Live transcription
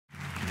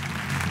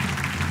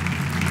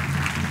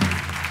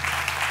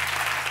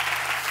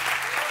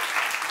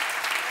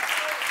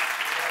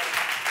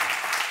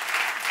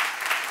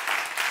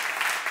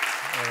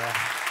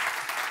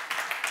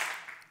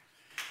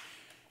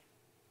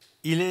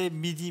Il est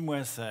midi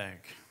moins 5.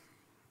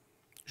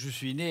 Je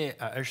suis né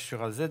à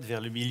Esch-sur-Alzette vers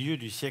le milieu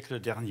du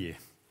siècle dernier.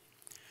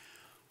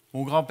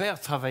 Mon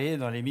grand-père travaillait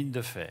dans les mines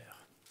de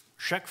fer.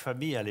 Chaque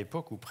famille à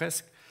l'époque, ou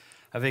presque,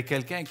 avait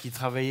quelqu'un qui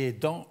travaillait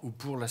dans ou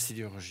pour la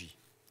sidérurgie.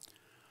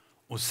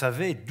 On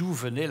savait d'où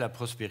venait la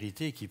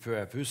prospérité qui peu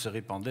à peu se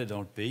répandait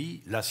dans le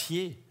pays.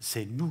 L'acier,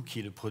 c'est nous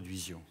qui le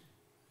produisions.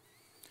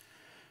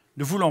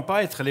 Ne voulant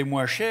pas être les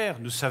moins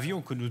chers, nous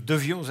savions que nous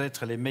devions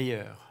être les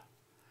meilleurs.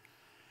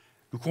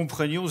 Nous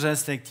comprenions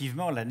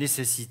instinctivement la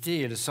nécessité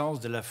et le sens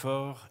de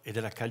l'effort et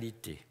de la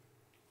qualité.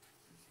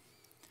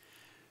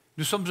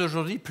 Nous sommes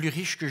aujourd'hui plus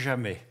riches que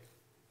jamais.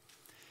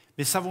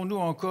 Mais savons-nous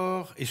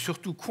encore, et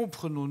surtout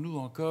comprenons-nous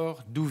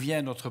encore, d'où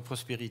vient notre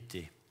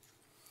prospérité?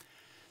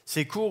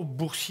 Ces courbes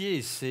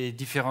boursiers, ces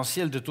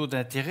différentiels de taux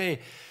d'intérêt,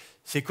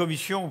 ces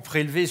commissions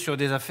prélevées sur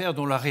des affaires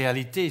dont la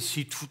réalité,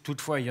 si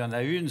toutefois il y en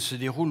a une, se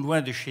déroule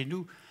loin de chez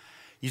nous,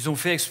 ils ont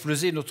fait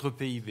exploser notre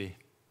PIB.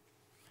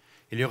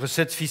 Et les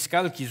recettes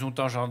fiscales qu'ils ont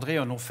engendrées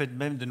en ont fait de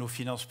même de nos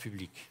finances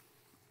publiques.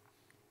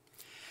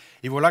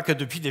 Et voilà que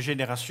depuis des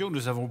générations,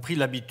 nous avons pris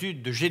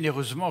l'habitude de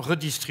généreusement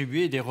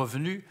redistribuer des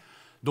revenus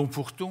dont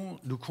pourtant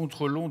nous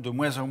contrôlons de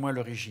moins en moins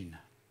l'origine.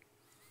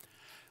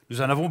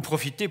 Nous en avons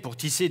profité pour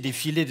tisser des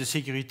filets de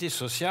sécurité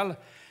sociale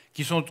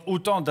qui sont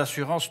autant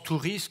d'assurances tout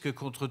risque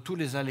contre tous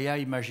les aléas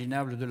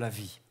imaginables de la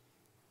vie.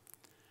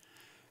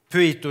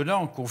 Peu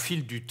étonnant qu'au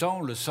fil du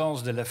temps, le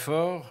sens de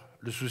l'effort,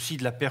 le souci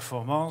de la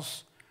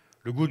performance,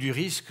 le goût du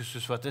risque se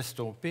soient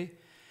estompés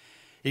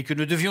et que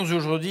nous devions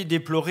aujourd'hui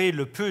déplorer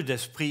le peu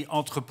d'esprit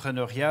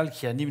entrepreneurial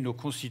qui anime nos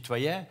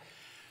concitoyens,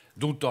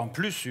 dont en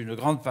plus une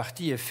grande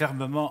partie est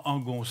fermement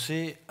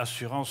engoncée,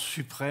 assurance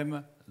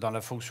suprême dans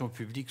la fonction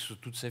publique sous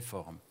toutes ses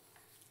formes.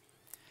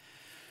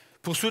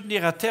 Pour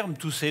soutenir à terme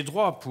tous ces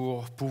droits,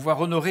 pour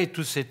pouvoir honorer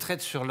tous ces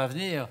traites sur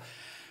l'avenir,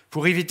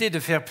 pour éviter de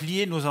faire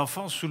plier nos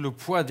enfants sous le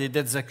poids des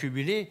dettes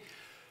accumulées,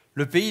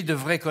 le pays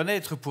devrait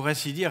connaître, pour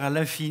ainsi dire, à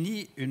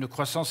l'infini, une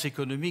croissance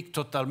économique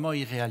totalement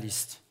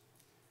irréaliste.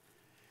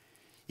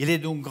 Il est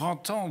donc grand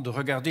temps de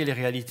regarder les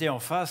réalités en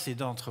face et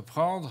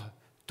d'entreprendre,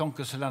 tant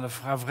que cela ne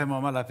fera vraiment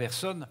mal à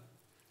personne,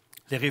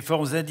 les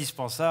réformes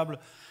indispensables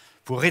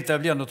pour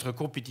rétablir notre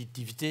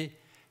compétitivité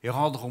et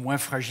rendre moins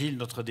fragile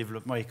notre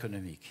développement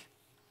économique.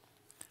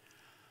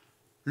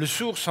 Le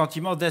sourd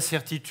sentiment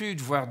d'incertitude,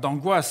 voire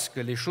d'angoisse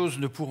que les choses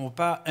ne pourront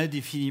pas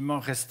indéfiniment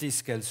rester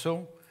ce qu'elles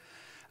sont,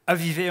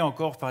 avivé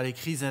encore par les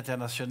crises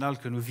internationales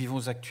que nous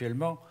vivons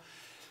actuellement,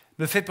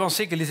 me fait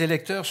penser que les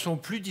électeurs sont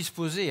plus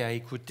disposés à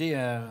écouter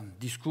un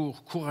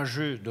discours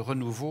courageux de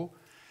renouveau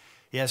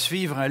et à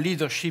suivre un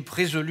leadership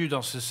résolu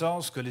dans ce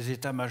sens que les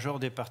états-majors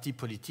des partis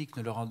politiques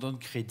ne leur en donnent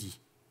crédit.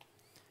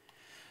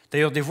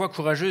 D'ailleurs, des voix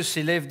courageuses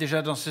s'élèvent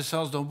déjà dans ce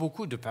sens dans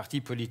beaucoup de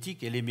partis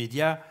politiques et les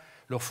médias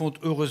leur font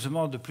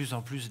heureusement de plus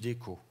en plus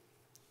d'écho.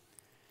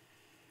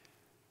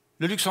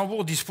 Le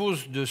Luxembourg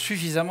dispose de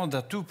suffisamment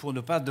d'atouts pour ne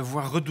pas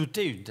devoir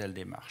redouter une telle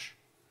démarche.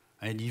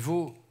 Un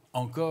niveau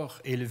encore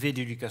élevé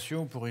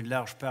d'éducation pour une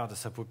large part de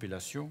sa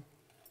population,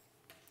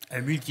 un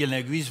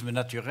multilinguisme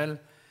naturel,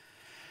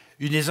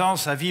 une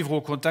aisance à vivre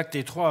au contact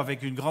étroit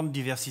avec une grande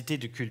diversité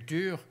de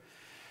cultures,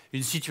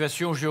 une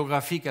situation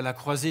géographique à la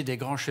croisée des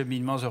grands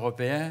cheminements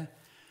européens,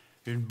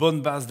 une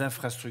bonne base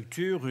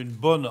d'infrastructures, une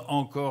bonne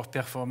encore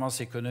performance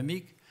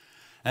économique,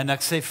 un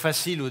accès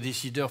facile aux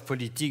décideurs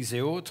politiques et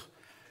autres,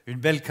 une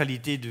belle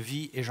qualité de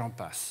vie et j'en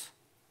passe.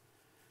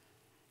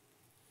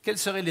 Quels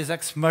seraient les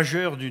axes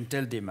majeurs d'une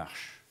telle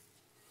démarche?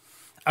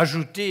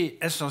 Ajouter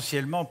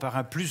essentiellement par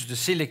un plus de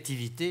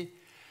sélectivité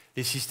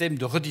les systèmes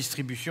de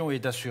redistribution et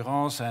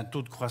d'assurance à un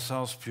taux de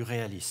croissance plus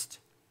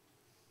réaliste.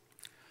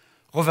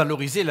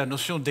 Revaloriser la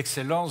notion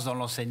d'excellence dans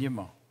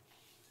l'enseignement.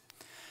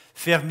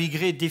 Faire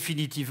migrer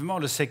définitivement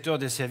le secteur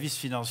des services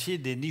financiers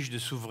des niches de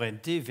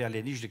souveraineté vers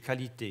les niches de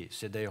qualité.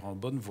 C'est d'ailleurs en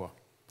bonne voie.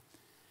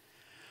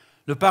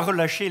 Ne pas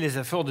relâcher les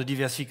efforts de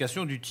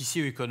diversification du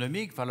tissu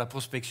économique par la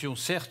prospection,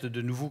 certes,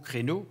 de nouveaux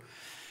créneaux,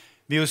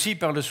 mais aussi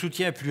par le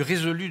soutien plus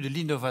résolu de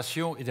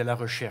l'innovation et de la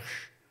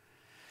recherche.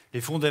 Les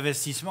fonds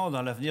d'investissement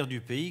dans l'avenir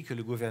du pays que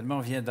le gouvernement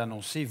vient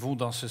d'annoncer vont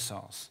dans ce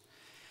sens.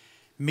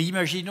 Mais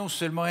imaginons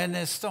seulement un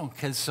instant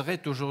quelle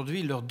serait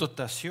aujourd'hui leur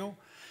dotation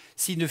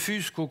si ne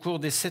fût-ce qu'au cours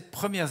des 7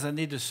 premières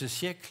années de ce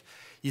siècle,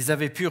 ils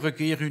avaient pu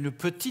recueillir une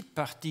petite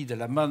partie de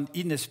la manne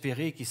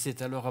inespérée qui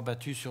s'est alors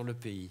abattue sur le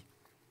pays.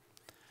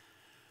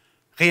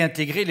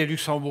 Réintégrer les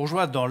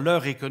Luxembourgeois dans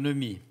leur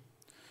économie,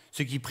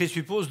 ce qui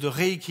présuppose de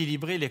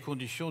rééquilibrer les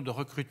conditions de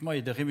recrutement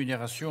et de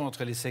rémunération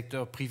entre les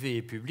secteurs privés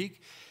et publics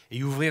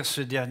et ouvrir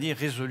ce dernier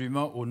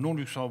résolument aux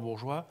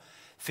non-luxembourgeois,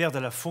 faire de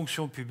la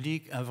fonction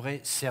publique un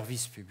vrai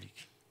service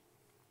public.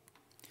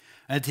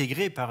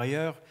 Intégrer, par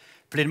ailleurs,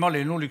 pleinement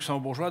les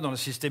non-luxembourgeois dans le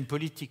système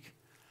politique,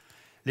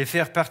 les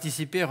faire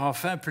participer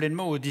enfin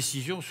pleinement aux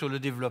décisions sur le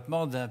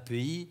développement d'un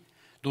pays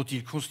dont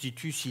ils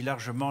constituent si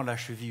largement la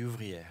cheville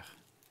ouvrière.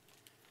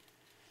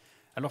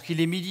 Alors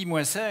qu'il est midi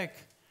moins 5,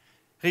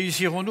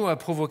 réussirons-nous à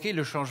provoquer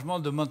le changement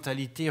de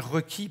mentalité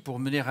requis pour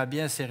mener à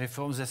bien ces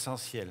réformes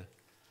essentielles?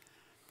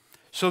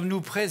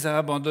 Sommes-nous prêts à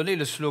abandonner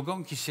le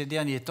slogan qui ces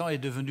derniers temps est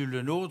devenu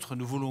le nôtre,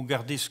 nous voulons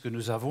garder ce que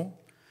nous avons?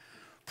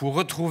 Pour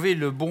retrouver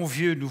le bon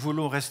vieux, nous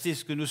voulons rester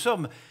ce que nous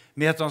sommes,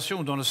 mais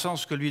attention, dans le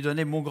sens que lui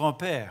donnait mon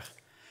grand-père.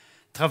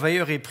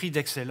 Travailleur épris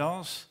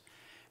d'excellence,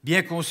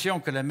 bien conscient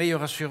que la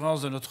meilleure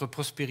assurance de notre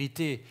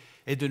prospérité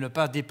est de ne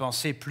pas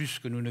dépenser plus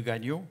que nous ne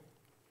gagnons,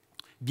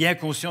 bien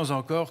conscients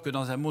encore que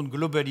dans un monde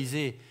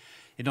globalisé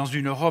et dans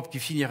une Europe qui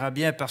finira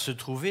bien par se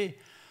trouver,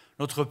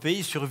 notre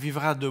pays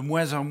survivra de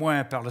moins en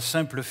moins par le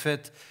simple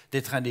fait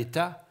d'être un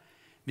État,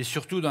 mais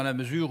surtout dans la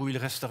mesure où il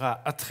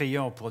restera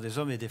attrayant pour des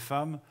hommes et des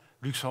femmes,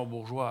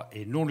 luxembourgeois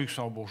et non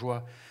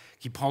luxembourgeois,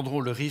 qui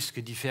prendront le risque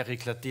d'y faire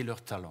éclater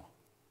leurs talents.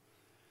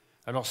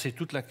 Alors c'est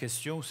toute la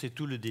question, c'est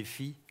tout le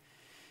défi.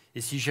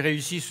 Et si j'ai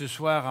réussi ce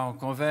soir à en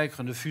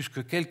convaincre ne fût-ce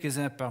que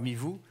quelques-uns parmi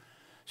vous,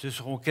 ce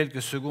seront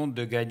quelques secondes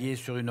de gagner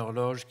sur une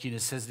horloge qui ne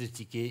cesse de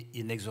tiquer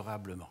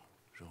inexorablement.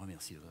 Je vous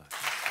remercie de votre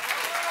attention.